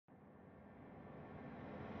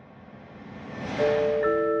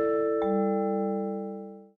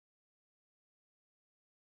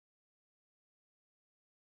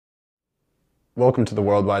welcome to the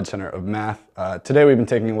Worldwide Center of Math. Today we've been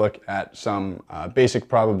taking a look at some basic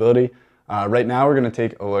probability. Right now we're going to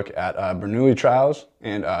take a look at Bernoulli trials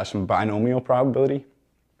and some binomial probability.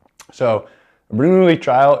 So a Bernoulli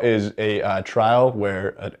trial is a trial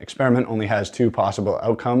where an experiment only has two possible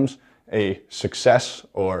outcomes, a success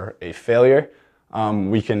or a failure.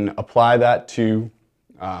 We can apply that to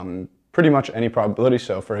pretty much any probability.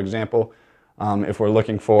 So for example, if we're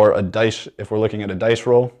looking at a dice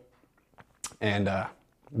roll, and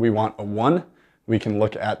we want a 1, we can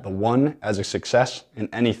look at the 1 as a success and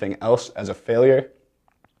anything else as a failure.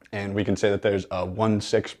 And we can say that there's a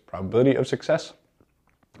 1/6 probability of success.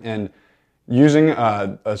 And using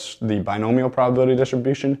the binomial probability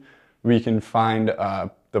distribution, we can find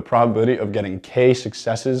the probability of getting k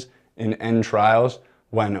successes in n trials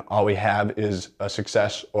when all we have is a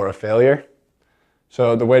success or a failure.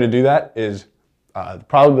 So the way to do that is the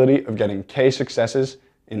probability of getting k successes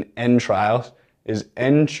in n trials is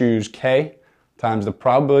n choose k times the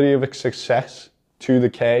probability of a success to the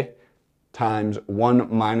k times 1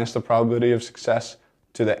 minus the probability of success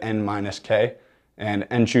to the n minus k. And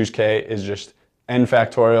n choose k is just n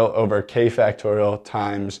factorial over k factorial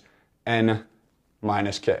times n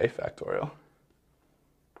minus k factorial.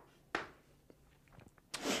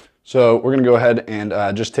 So we're going to go ahead and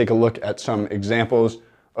just take a look at some examples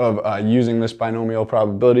of using this binomial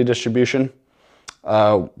probability distribution.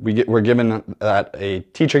 We're given that a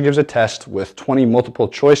teacher gives a test with 20 multiple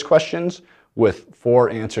choice questions with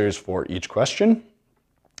 4 answers for each question.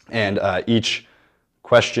 And each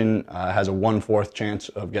question has a 1/4 chance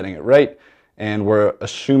of getting it right. And we're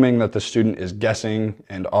assuming that the student is guessing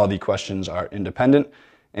and all the questions are independent.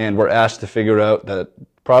 And we're asked to figure out the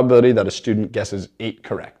probability that a student guesses 8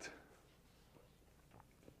 correct.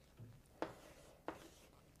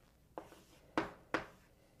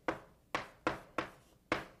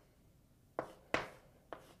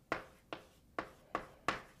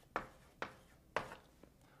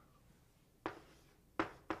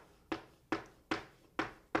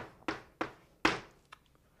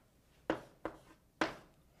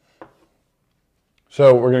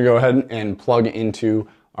 So we're going to go ahead and plug into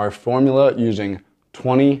our formula using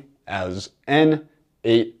 20 as n,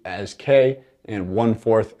 8 as k, and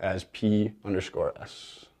 1/4 as p underscore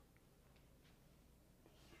s.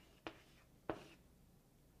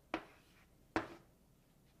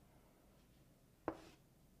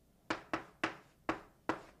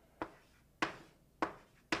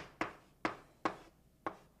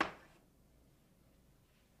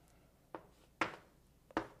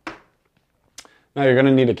 Now you're going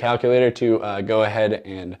to need a calculator to go ahead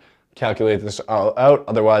and calculate this all out,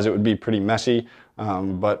 otherwise it would be pretty messy.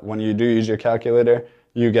 But when you do use your calculator,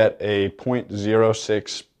 you get a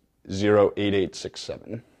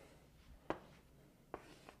 0.0608867.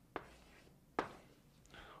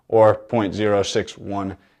 Or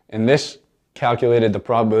 0.061. And this calculated the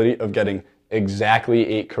probability of getting exactly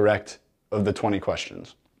 8 correct of the 20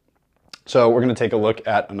 questions. So we're going to take a look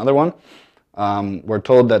at another one. We're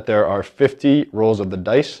told that there are 50 rolls of the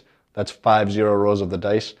dice. That's 50 rolls of the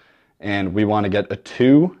dice. And we want to get a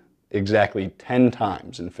 2 exactly 10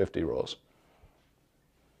 times in 50 rolls.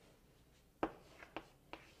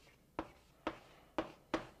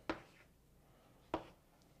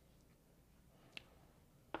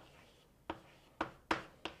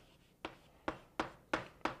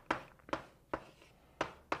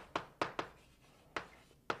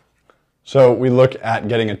 So we look at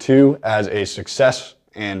getting a 2 as a success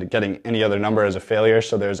and getting any other number as a failure.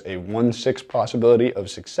 So there's a 1/6 possibility of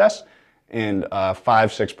success and a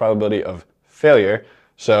 5/6 probability of failure.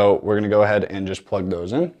 So we're going to go ahead and just plug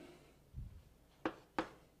those in.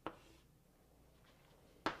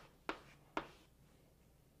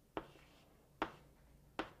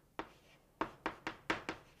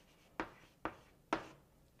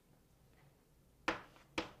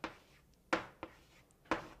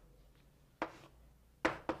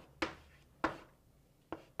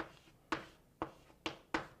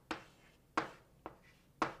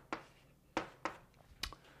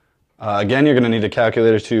 Again, you're going to need a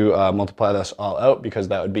calculator to multiply this all out because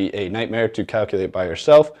that would be a nightmare to calculate by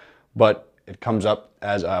yourself, but it comes up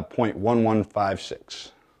as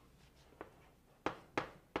 0.1156.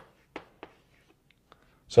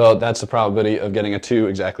 So that's the probability of getting a 2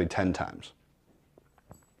 exactly 10 times.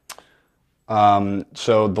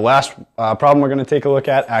 So the last problem we're going to take a look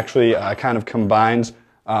at actually kind of combines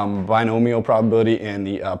binomial probability and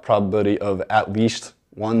the probability of at least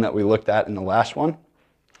 1 that we looked at in the last one.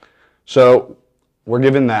 So we're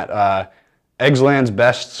given that Eggsland's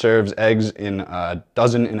Best serves eggs in a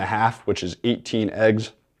dozen and a half, which is 18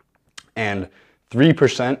 eggs, and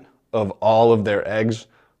 3% of all of their eggs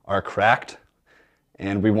are cracked,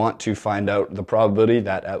 and we want to find out the probability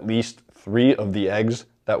that at least 3 of the eggs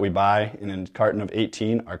that we buy in a carton of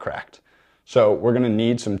 18 are cracked. So we're going to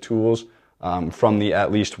need some tools from the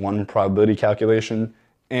at least 1 probability calculation,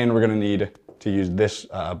 and we're going to need to use this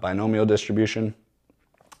binomial distribution.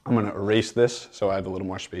 I'm going to erase this so I have a little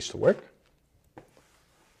more space to work.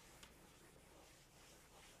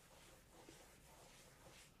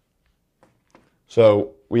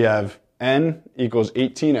 So we have n equals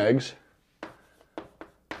 18 eggs.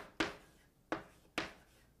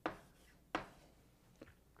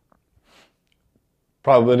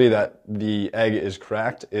 Probability that the egg is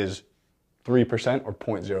cracked is 3% or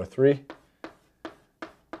 0.03.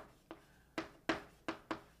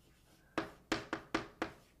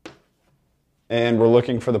 And we're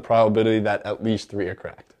looking for the probability that at least 3 are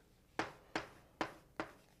cracked.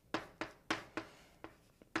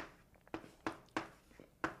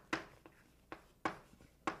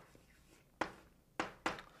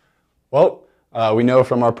 Well, we know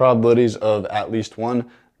from our probabilities of at least 1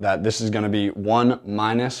 that this is going to be 1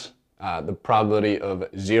 minus the probability of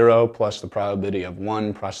 0 plus the probability of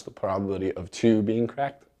 1 plus the probability of 2 being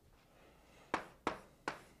cracked.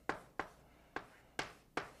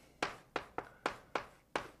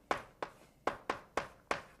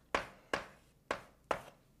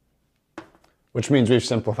 Which means we've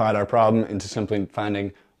simplified our problem into simply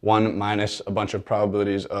finding 1 minus a bunch of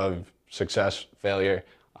probabilities of success, failure,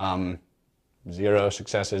 0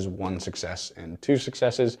 successes, 1 success, and 2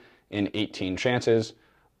 successes in 18 chances.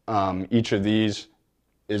 Each of these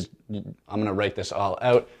is, I'm going to write this all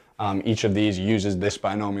out, each of these uses this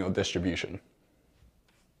binomial distribution.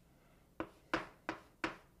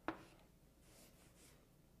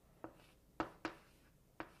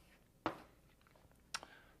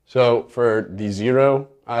 So for the 0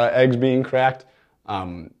 eggs being cracked,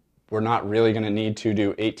 we're not really going to need to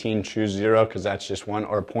do 18 choose 0 because that's just 1,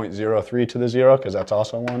 or 0.03 to the 0 because that's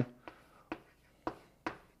also 1.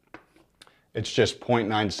 It's just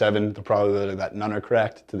 0.97, the probability that none are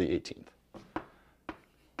cracked, to the 18th.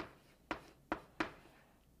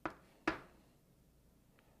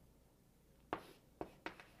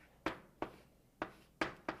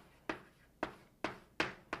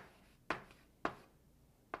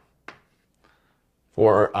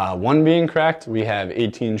 For 1 being cracked, we have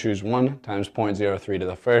 18 choose 1 times 0.03 to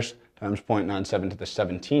the 1st times 0.97 to the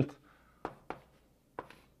 17th.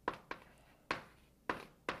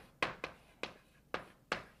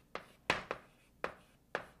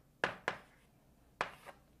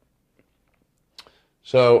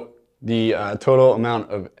 So the total amount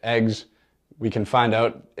of eggs, we can find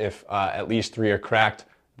out if at least 3 are cracked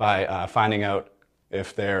by finding out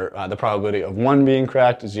if they're the probability of 1 being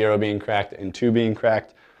cracked, 0 being cracked, and 2 being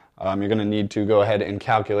cracked. You're going to need to go ahead and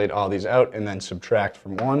calculate all these out and then subtract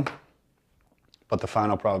from 1. But the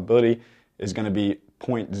final probability is going to be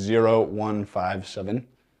 0.0157.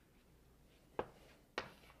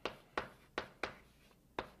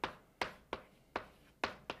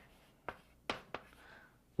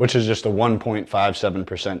 Which is just a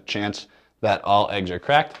 1.57% chance that all eggs are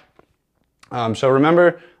cracked. So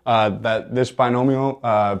remember that this binomial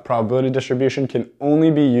probability distribution can only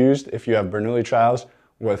be used if you have Bernoulli trials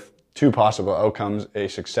with 2 possible outcomes, a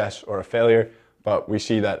success or a failure. But we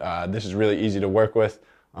see that this is really easy to work with,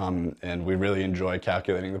 and we really enjoy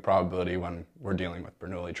calculating the probability when we're dealing with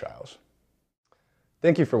Bernoulli trials.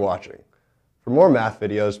 Thank you for watching. For more math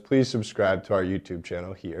videos, please subscribe to our YouTube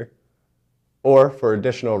channel here. Or for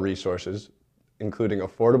additional resources, including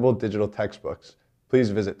affordable digital textbooks,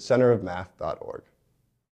 please visit centerofmath.org.